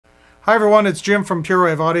Hi everyone, it's Jim from Pure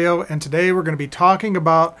Wave Audio, and today we're going to be talking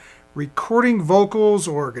about recording vocals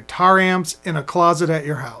or guitar amps in a closet at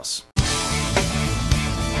your house.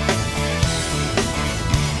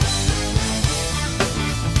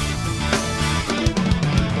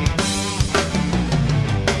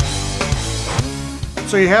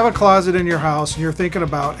 So you have a closet in your house and you're thinking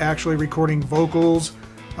about actually recording vocals,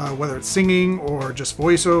 whether it's singing or just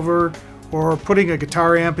voiceover, or putting a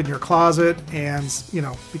guitar amp in your closet, and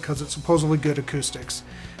because it's supposedly good acoustics.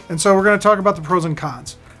 And so we're going to talk about the pros and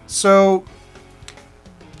cons. So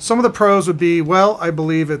some of the pros would be, well, I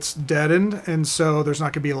believe it's deadened, and so there's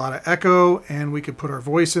not going to be a lot of echo, and we could put our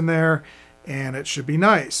voice in there and it should be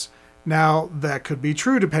nice. Now that could be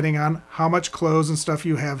true depending on how much clothes and stuff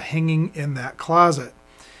you have hanging in that closet.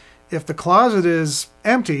 If the closet is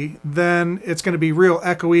empty, then it's going to be real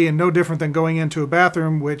echoey and no different than going into a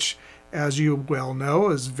bathroom, which, as you well know,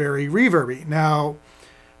 is very reverby. Now,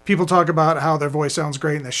 people talk about how their voice sounds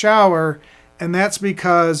great in the shower, and that's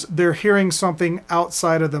because they're hearing something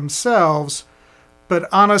outside of themselves. But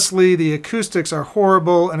honestly, the acoustics are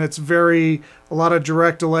horrible, and it's a lot of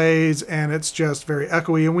direct delays, and it's just very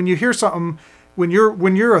echoey. And when you hear something, when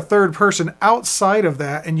you're a third person outside of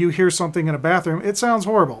that and you hear something in a bathroom, it sounds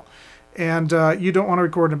horrible. And you don't want to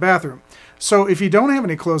record in a bathroom. So if you don't have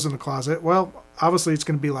any clothes in the closet, well, obviously it's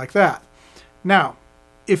going to be like that. Now,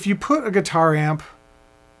 if you put a guitar amp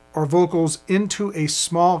or vocals into a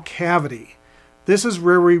small cavity, this is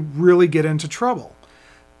where we really get into trouble.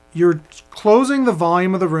 You're closing the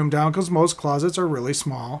volume of the room down because most closets are really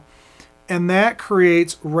small, and that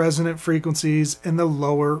creates resonant frequencies in the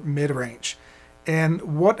lower mid-range. And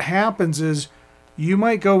what happens is you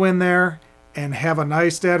might go in there and have a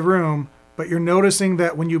nice dead room, but you're noticing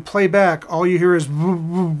that when you play back, all you hear is woo,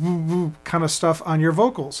 woo, woo, woo kind of stuff on your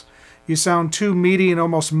vocals. You sound too meaty and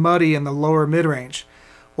almost muddy in the lower mid-range.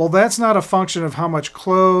 Well, that's not a function of how much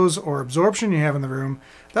clothes or absorption you have in the room.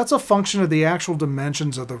 That's a function of the actual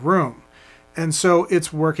dimensions of the room. And so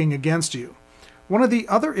it's working against you. One of the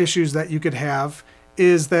other issues that you could have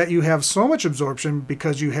is that you have so much absorption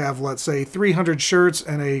because you have, let's say, 300 shirts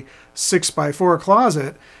and a 6x4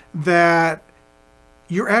 closet, that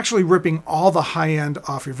you're actually ripping all the high end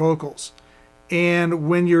off your vocals. And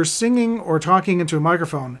when you're singing or talking into a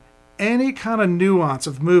microphone, any kind of nuance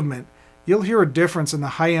of movement, you'll hear a difference in the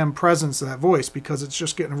high end presence of that voice because it's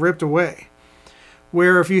just getting ripped away.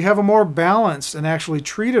 Where if you have a more balanced and actually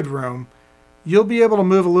treated room, you'll be able to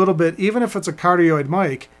move a little bit. Even if it's a cardioid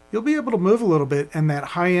mic, you'll be able to move a little bit, and that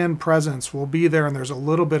high end presence will be there, and there's a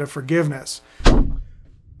little bit of forgiveness. All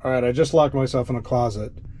right, I just locked myself in a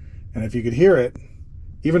closet, and if you could hear it,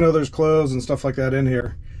 even though there's clothes and stuff like that in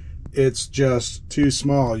here, it's just too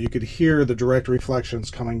small. You could hear the direct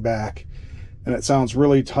reflections coming back, and it sounds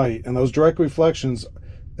really tight. And those direct reflections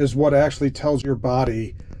is what actually tells your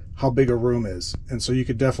body how big a room is. And so you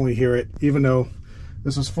could definitely hear it, even though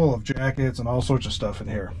this is full of jackets and all sorts of stuff in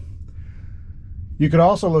here. You could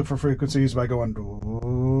also look for frequencies by going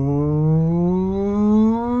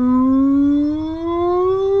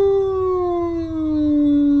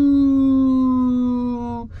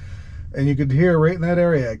and you could hear right in that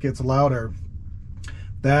area, it gets louder.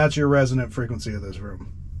 That's your resonant frequency of this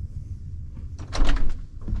room.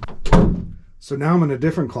 So now I'm in a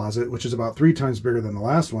different closet, which is about 3 times bigger than the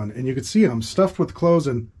last one, and you can see I'm stuffed with clothes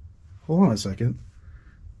and, hold on a second,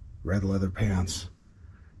 red leather pants.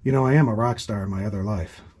 You know, I am a rock star in my other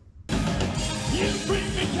life. You bring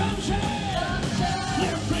me culture.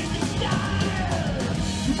 You bring me style.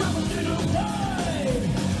 I'm a little boy.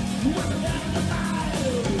 Working down the mile.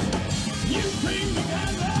 You bring me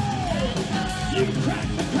color. You crack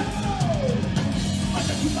the code. I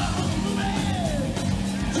got you all the way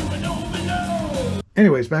to an overload.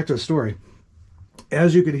 Anyways, back to the story.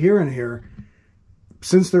 As you could hear in here,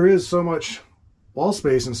 since there is so much wall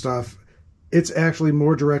space and stuff, it's actually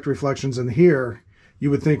more direct reflections in here. You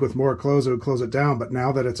would think with more clothes it would close it down, but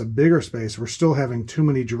now that it's a bigger space, we're still having too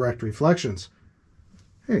many direct reflections.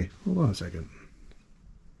 Hey, hold on a second.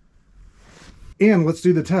 And let's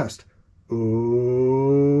do the test. Ooh.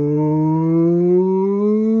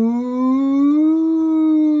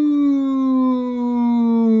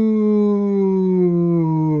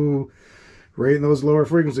 Right in those lower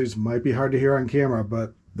frequencies. Might be hard to hear on camera,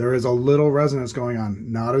 but there is a little resonance going on.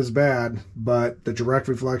 Not as bad, but the direct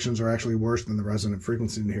reflections are actually worse than the resonant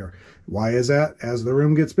frequency in here. Why is that? As the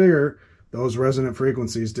room gets bigger, those resonant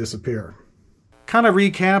frequencies disappear. Kind of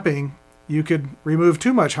recapping, you could remove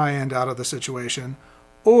too much high end out of the situation,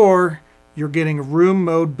 or you're getting room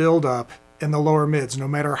mode buildup in the lower mids, no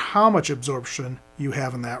matter how much absorption you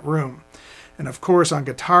have in that room. And of course, on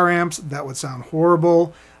guitar amps, that would sound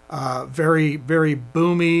horrible. very, very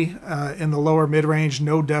boomy in the lower mid-range,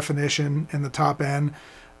 no definition in the top end.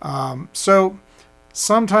 So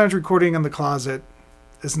sometimes recording in the closet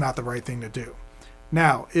is not the right thing to do.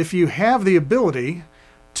 Now, if you have the ability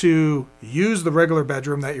to use the regular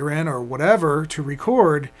bedroom that you're in or whatever to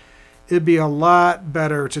record, it'd be a lot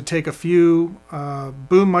better to take a few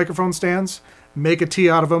boom microphone stands, make a T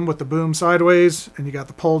out of them with the boom sideways, and you got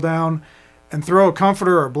the pull down, and throw a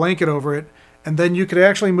comforter or a blanket over it, and then you could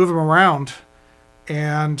actually move them around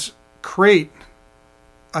and create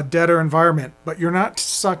a deader environment. But you're not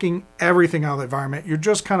sucking everything out of the environment. You're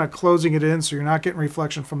just kind of closing it in so you're not getting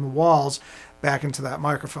reflection from the walls back into that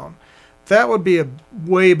microphone. That would be a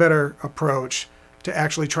way better approach to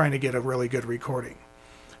actually trying to get a really good recording.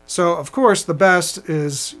 So, of course, the best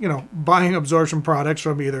is, buying absorption products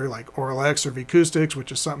from either like Acoustics or Acoustics,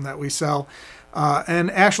 which is something that we sell,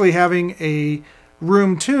 and actually having a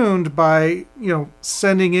room tuned by,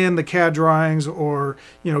 sending in the CAD drawings or,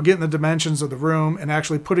 getting the dimensions of the room and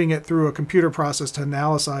actually putting it through a computer process to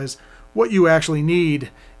analyze what you actually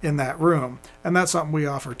need in that room. And that's something we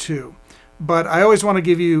offer too. But I always want to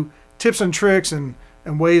give you tips and tricks and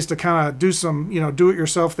ways to kind of do some,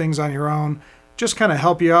 do-it-yourself things on your own. Just kind of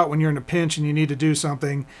help you out when you're in a pinch and you need to do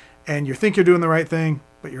something and you think you're doing the right thing,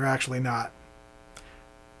 but you're actually not.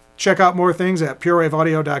 Check out more things at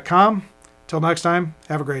purewaveaudio.com. Till next time,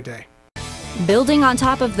 have a great day. Building on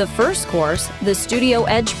top of the first course, the Studio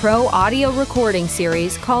Edge Pro audio recording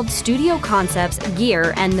series called Studio Concepts,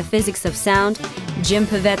 Gear, and the Physics of Sound, Jim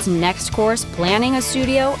Pavette's next course, Planning a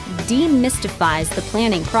Studio, demystifies the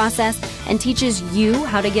planning process and teaches you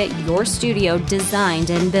how to get your studio designed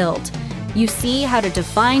and built. You see how to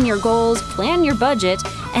define your goals, plan your budget,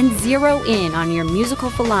 and zero in on your musical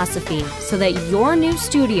philosophy so that your new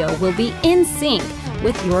studio will be in sync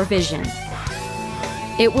with your vision.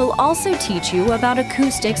 It will also teach you about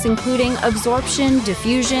acoustics, including absorption,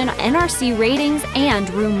 diffusion, NRC ratings, and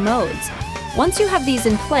room modes. Once you have these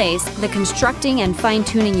in place, the Constructing and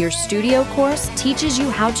Fine-Tuning Your Studio course teaches you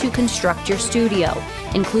how to construct your studio,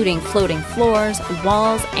 including floating floors,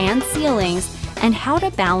 walls, and ceilings, and how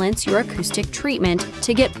to balance your acoustic treatment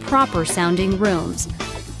to get proper sounding rooms.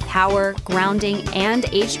 Power, grounding, and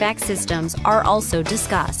HVAC systems are also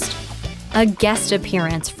discussed. A guest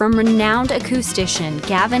appearance from renowned acoustician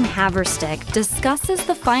Gavin Haverstick discusses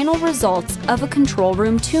the final results of a control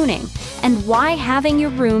room tuning and why having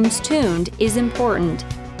your rooms tuned is important.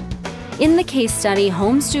 In the case study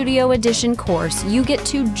Home Studio Edition course, you get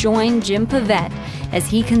to join Jim Pavette as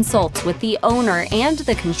he consults with the owner and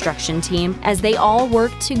the construction team as they all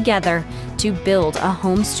work together to build a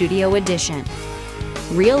home studio addition.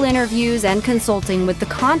 Real interviews and consulting with the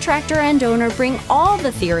contractor and owner bring all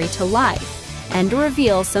the theory to life and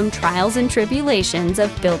reveal some trials and tribulations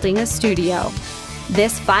of building a studio.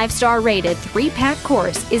 This 5-star rated 3-pack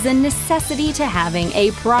course is a necessity to having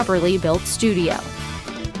a properly built studio.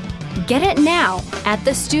 Get it now at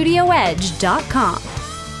thestudioedge.com.